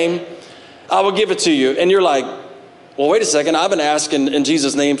my name, I will give it to you. And you're like, well, wait a second. I've been asking in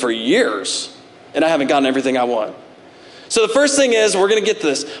Jesus' name for years, and I haven't gotten everything I want. So the first thing is, we're going to get to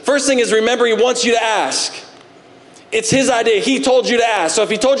this. First thing is, remember, He wants you to ask. It's His idea. He told you to ask. So if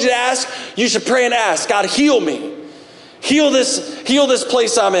He told you to ask, you should pray and ask. God, heal me. Heal this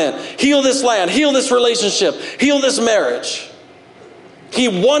place I'm in. Heal this land. Heal this relationship. Heal this marriage. He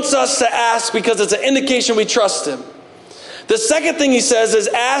wants us to ask because it's an indication we trust Him. The second thing He says is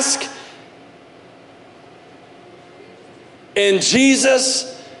ask in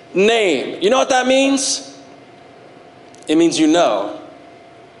Jesus' name. You know what that means? It means you know.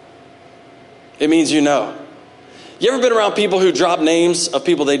 It means you know. You ever been around people who drop names of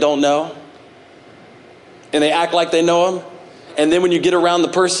people they don't know? And they act like they know them? And then when you get around the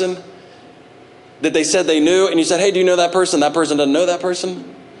person that they said they knew, and you said, hey, do you know that person? That person doesn't know that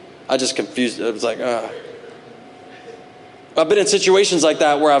person? I just confused it. It was like, I've been in situations like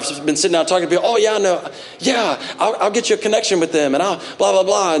that where I've been sitting out talking to people. Oh, yeah, no. Yeah, I'll get you a connection with them. And I'll blah, blah,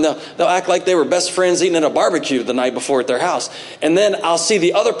 blah. And they'll act like they were best friends eating at a barbecue the night before at their house. And then I'll see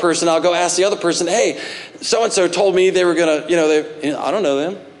the other person. I'll go ask the other person, hey, so-and-so told me they were going to, I don't know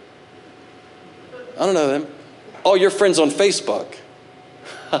them. I don't know them. Oh, you're friends on Facebook.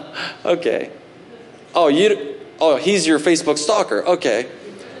 Okay. Oh, he's your Facebook stalker. Okay.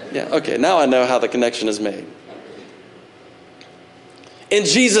 Yeah, okay. Now I know how the connection is made. In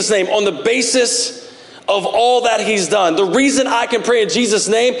Jesus' name, on the basis of all that He's done. The reason I can pray in Jesus'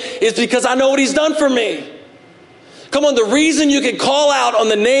 name is because I know what He's done for me. Come on, the reason you can call out on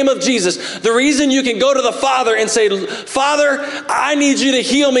the name of Jesus, the reason you can go to the Father and say, Father, I need you to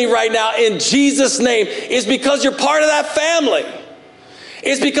heal me right now in Jesus' name, is because you're part of that family.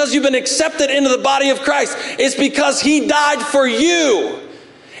 It's because you've been accepted into the body of Christ. It's because He died for you.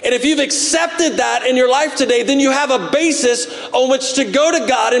 And if you've accepted that in your life today, then you have a basis on which to go to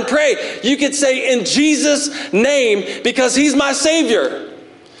God and pray. You could say, in Jesus' name, because He's my Savior.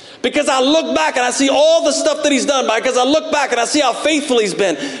 Because I look back and I see all the stuff that He's done. Because I look back and I see how faithful He's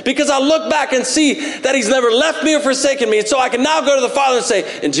been. Because I look back and see that He's never left me or forsaken me. And so I can now go to the Father and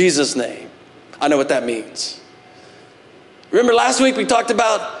say, in Jesus' name. I know what that means. Remember last week we talked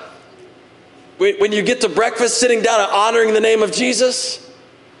about when you get to breakfast, sitting down and honoring the name of Jesus?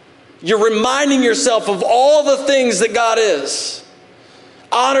 You're reminding yourself of all the things that God is.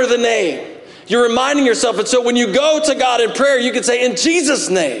 Honor the name. You're reminding yourself. And so when you go to God in prayer, you can say, in Jesus'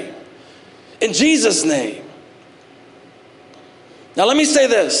 name. In Jesus' name. Now let me say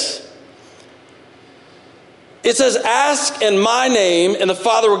this. It says, ask in my name, and the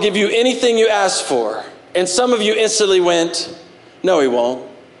Father will give you anything you ask for. And some of you instantly went, no, he won't.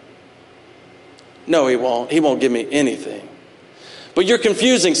 No, he won't. He won't give me anything. But you're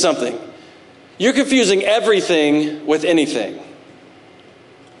confusing something. You're confusing everything with anything.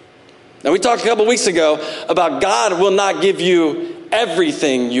 Now, we talked a couple weeks ago about God will not give you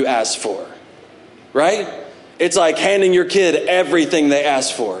everything you ask for, right? It's like handing your kid everything they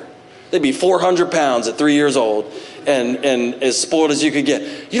ask for. They'd be 400 pounds at 3 years old and as spoiled as you could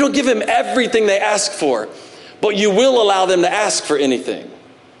get. You don't give them everything they ask for, but you will allow them to ask for anything.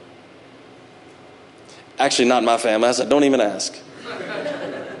 Actually, not in my family. I said, don't even ask.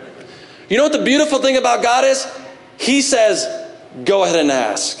 You know what the beautiful thing about God is? He says, go ahead and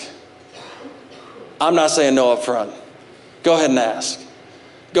ask. I'm not saying no up front. Go ahead and ask.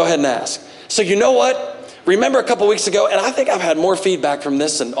 Go ahead and ask. So you know what? Remember a couple weeks ago, and I think I've had more feedback from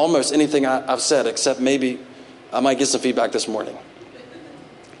this than almost anything I've said, except maybe I might get some feedback this morning.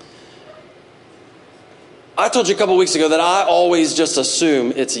 I told you a couple weeks ago that I always just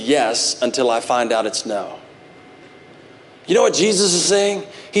assume it's yes until I find out it's no. You know what Jesus is saying?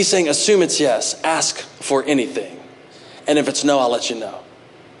 He's saying, assume it's yes. Ask for anything. And if it's no, I'll let you know.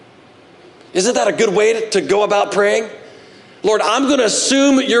 Isn't that a good way to go about praying? Lord, I'm going to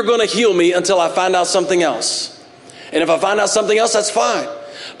assume you're going to heal me until I find out something else. And if I find out something else, that's fine.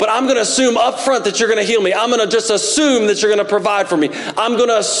 But I'm going to assume up front that you're going to heal me. I'm going to just assume that you're going to provide for me. I'm going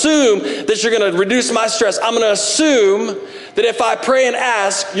to assume that you're going to reduce my stress. I'm going to assume that if I pray and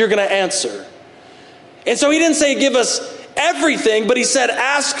ask, you're going to answer. And so he didn't say give us everything, but he said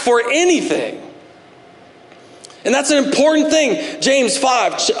ask for anything. And that's an important thing. James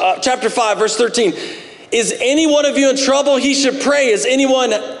 5, chapter 5, verse 13. Is any one of you in trouble? He should pray. Is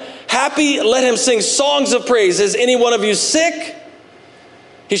anyone happy? Let him sing songs of praise. Is any one of you sick?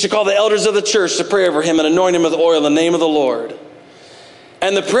 He should call the elders of the church to pray over him and anoint him with oil in the name of the Lord.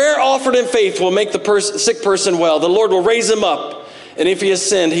 And the prayer offered in faith will make the sick person well. The Lord will raise him up. And if he has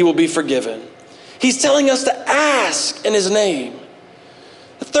sinned, he will be forgiven. He's telling us to ask in his name.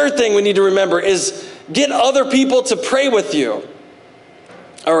 The third thing we need to remember is get other people to pray with you.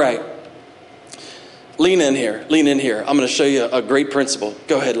 All right. Lean in here. Lean in here. I'm going to show you a great principle.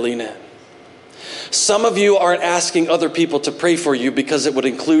 Go ahead, lean in. Some of you aren't asking other people to pray for you because it would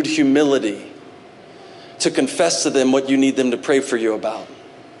include humility to confess to them what you need them to pray for you about.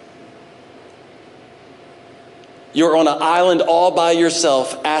 You're on an island all by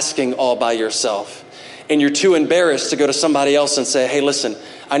yourself, asking all by yourself. And you're too embarrassed to go to somebody else and say, hey, listen,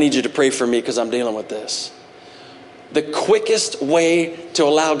 I need you to pray for me because I'm dealing with this. The quickest way to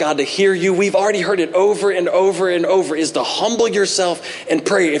allow God to hear you, we've already heard it over and over and over, is to humble yourself and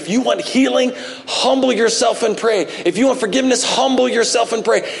pray. If you want healing, humble yourself and pray. If you want forgiveness, humble yourself and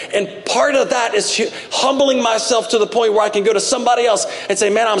pray. And part of that is humbling myself to the point where I can go to somebody else and say,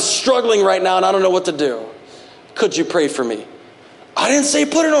 man, I'm struggling right now and I don't know what to do. Could you pray for me? I didn't say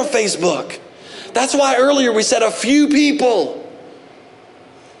put it on Facebook. That's why earlier we said a few people.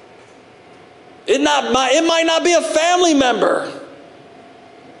 It might not be a family member.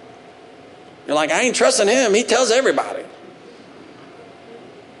 You're like, I ain't trusting him. He tells everybody.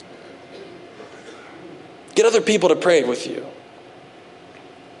 Get other people to pray with you.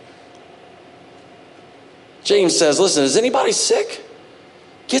 James says, listen, is anybody sick?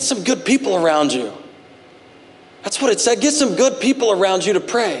 Get some good people around you. That's what it said. Get some good people around you to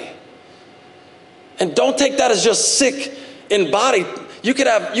pray. And don't take that as just sick in body. You could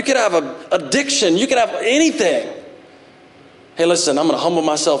have an addiction. You could have anything. Hey, listen, I'm going to humble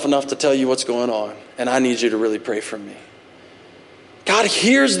myself enough to tell you what's going on. And I need you to really pray for me. God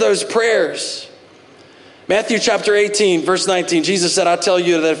hears those prayers. Matthew chapter 18, verse 19, Jesus said, I tell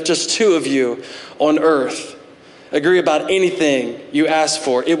you that if just two of you on earth agree about anything you ask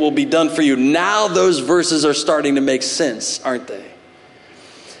for, it will be done for you. Now those verses are starting to make sense, aren't they?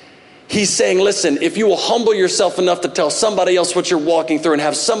 He's saying, listen, if you will humble yourself enough to tell somebody else what you're walking through and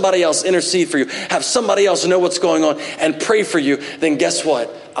have somebody else intercede for you, have somebody else know what's going on and pray for you, then guess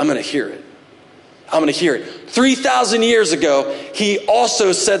what? I'm going to hear it. I'm going to hear it. 3,000 years ago, he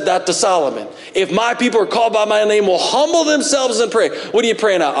also said that to Solomon. If my people are called by my name will humble themselves and pray. What are you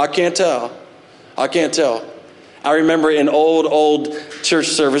praying out? I can't tell. I can't tell. I remember in old church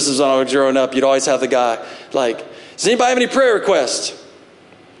services when I was growing up, you'd always have the guy like, does anybody have any prayer requests?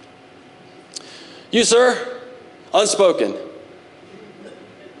 You, sir? Unspoken.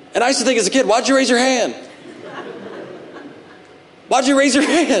 And I used to think as a kid, why'd you raise your hand? Why'd you raise your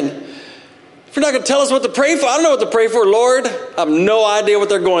hand? If you're not going to tell us what to pray for, I don't know what to pray for, Lord. I have no idea what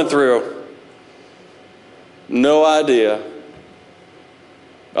they're going through. No idea.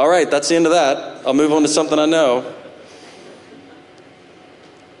 All right, that's the end of that. I'll move on to something I know.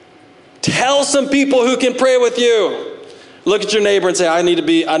 Tell some people who can pray with you. Look at your neighbor and say, I need to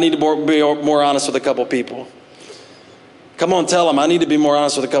be more honest with a couple people. Come on, tell them, I need to be more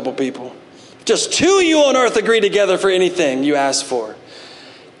honest with a couple people. Just two of you on earth agree together for anything you ask for.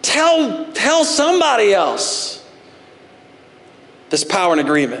 Tell somebody else. This power and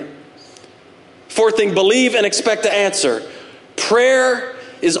agreement. Fourth thing, believe and expect to answer. Prayer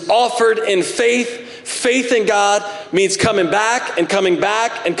is offered in faith. Faith in God means coming back and coming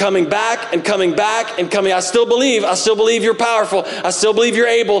back and coming back and coming back and coming. I still believe you're powerful. I still believe you're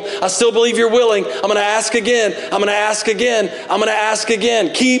able. I still believe you're willing. I'm going to ask again. I'm going to ask again. I'm going to ask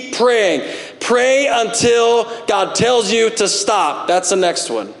again. Keep praying. Pray until God tells you to stop. That's the next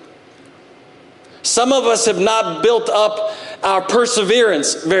one. Some of us have not built up our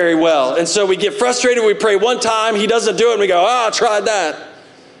perseverance very well. And so we get frustrated. We pray one time. He doesn't do it. And we go, I tried that.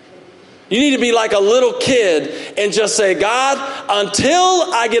 You need to be like a little kid and just say, God,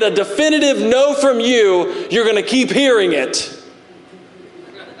 until I get a definitive no from you, you're going to keep hearing it.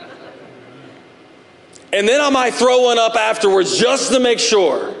 And then I might throw one up afterwards just to make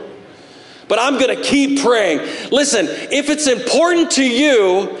sure. But I'm going to keep praying. Listen, if it's important to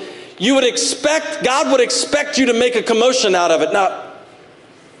you, God would expect you to make a commotion out of it. Now,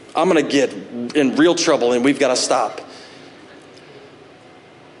 I'm going to get in real trouble and we've got to stop.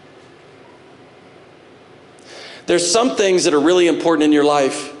 There's some things that are really important in your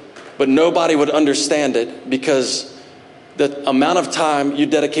life, but nobody would understand it because the amount of time you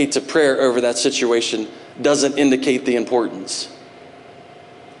dedicate to prayer over that situation doesn't indicate the importance.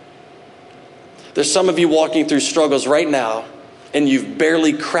 There's some of you walking through struggles right now, and you've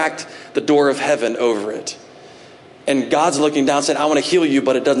barely cracked the door of heaven over it. And God's looking down saying, I want to heal you,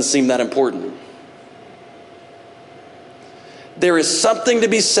 but it doesn't seem that important. There is something to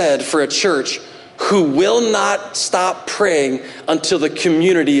be said for a church who will not stop praying until the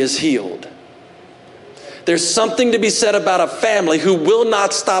community is healed. There's something to be said about a family who will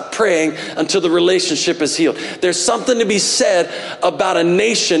not stop praying until the relationship is healed. There's something to be said about a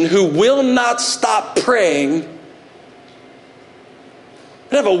nation who will not stop praying.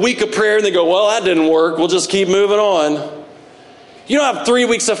 They have a week of prayer and they go, well, that didn't work. We'll just keep moving on. You don't have 3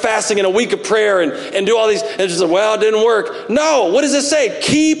 weeks of fasting and a week of prayer and do all these and just say, well, it didn't work. No, what does it say?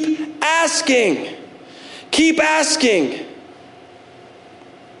 Keep asking. Keep asking.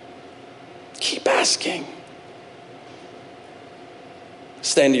 Keep asking.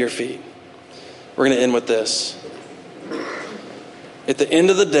 Stand to your feet. We're going to end with this. At the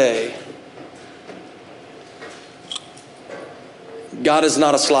end of the day, God is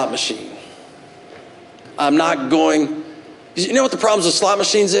not a slot machine. I'm not going. You know what the problems with slot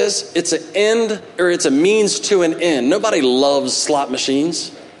machines is? It's an end, or it's a means to an end. Nobody loves slot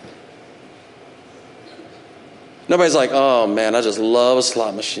machines. Nobody's like, oh man, I just love a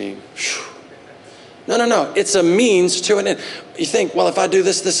slot machine. No. It's a means to an end. You think, well, if I do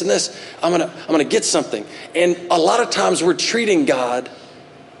this, this, and this, I'm gonna get something. And a lot of times we're treating God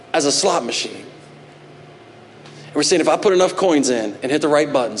as a slot machine. And we're saying, if I put enough coins in and hit the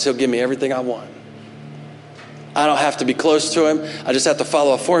right buttons, he'll give me everything I want. I don't have to be close to him. I just have to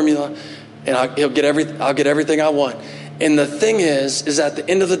follow a formula, and I'll get everything I want. And the thing is at the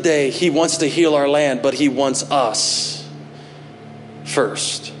end of the day, he wants to heal our land, but he wants us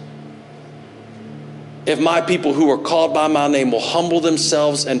first. If my people who are called by my name will humble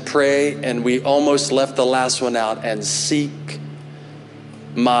themselves and pray, and we almost left the last one out, and seek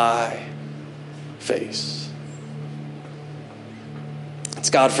my face. It's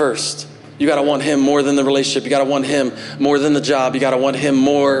God first. You got to want him more than the relationship. You got to want him more than the job. You got to want him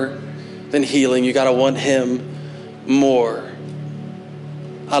more than healing. You got to want him more.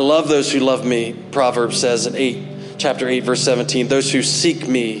 I love those who love me, Proverbs says in chapter 8, verse 17. Those who seek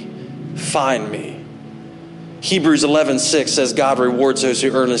me, find me. Hebrews 11:6 says God rewards those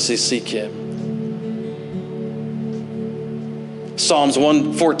who earnestly seek him. Psalms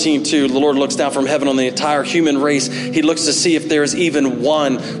 114:2, the Lord looks down from heaven on the entire human race. He looks to see if there is even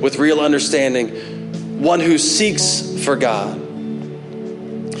one with real understanding, one who seeks for God.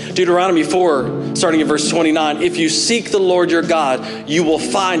 Deuteronomy 4, starting in verse 29, if you seek the Lord your God, you will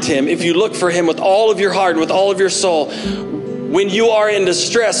find him. If you look for him with all of your heart and with all of your soul, when you are in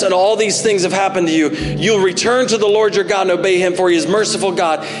distress and all these things have happened to you, you'll return to the Lord your God and obey him, for he is merciful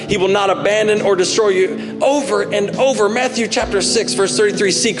God. He will not abandon or destroy you. Over and over, Matthew chapter 6, verse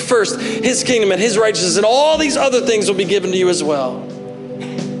 33, seek first his kingdom and his righteousness, and all these other things will be given to you as well.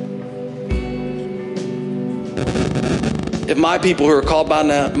 If my people who are called by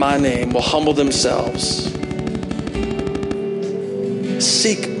my name will humble themselves,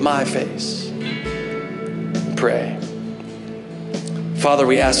 seek my face. Pray. Father,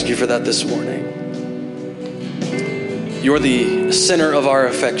 we ask you for that this morning. You're the center of our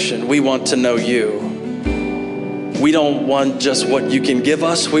affection. We want to know you. We don't want just what you can give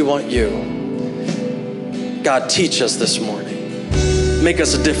us. We want you. God, teach us this morning. Make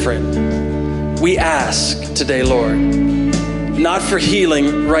us different. We ask today, Lord, not for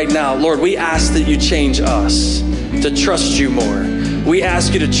healing right now. Lord, we ask that you change us to trust you more. We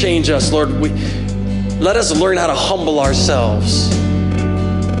ask you to change us, Lord. Let us learn how to humble ourselves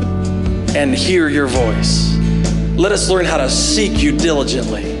and hear your voice. Let us learn how to seek you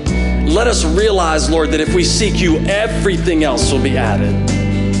diligently. Let us realize, Lord, that if we seek you, everything else will be added.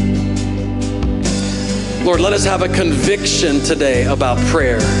 Lord, let us have a conviction today about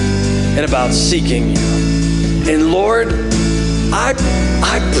prayer and about seeking you. And Lord, I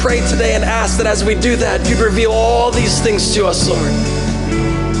pray today and ask that as we do that, you'd reveal all these things to us, Lord.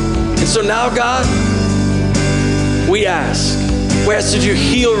 And so now, God, we ask that you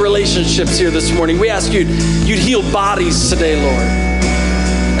heal relationships here this morning. We ask you'd heal bodies today, Lord.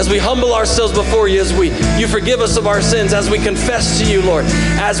 As we humble ourselves before you, you forgive us of our sins, as we confess to you, Lord,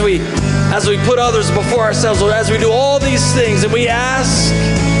 as we put others before ourselves, Lord, as we do all these things, and we ask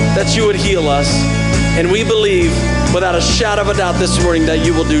that you would heal us. And we believe without a shadow of a doubt this morning that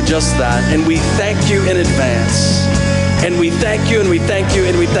you will do just that. And we thank you in advance. And we thank you, and we thank you,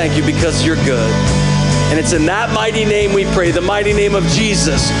 and we thank you because you're good. And it's in that mighty name we pray, the mighty name of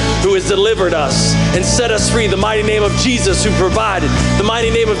Jesus, who has delivered us and set us free, the mighty name of Jesus who provided, the mighty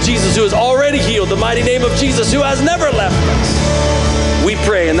name of Jesus who has already healed, the mighty name of Jesus who has never left us. We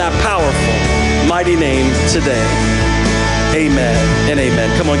pray in that powerful, mighty name today. Amen and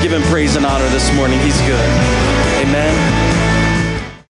amen. Come on, give him praise and honor this morning. He's good. Amen.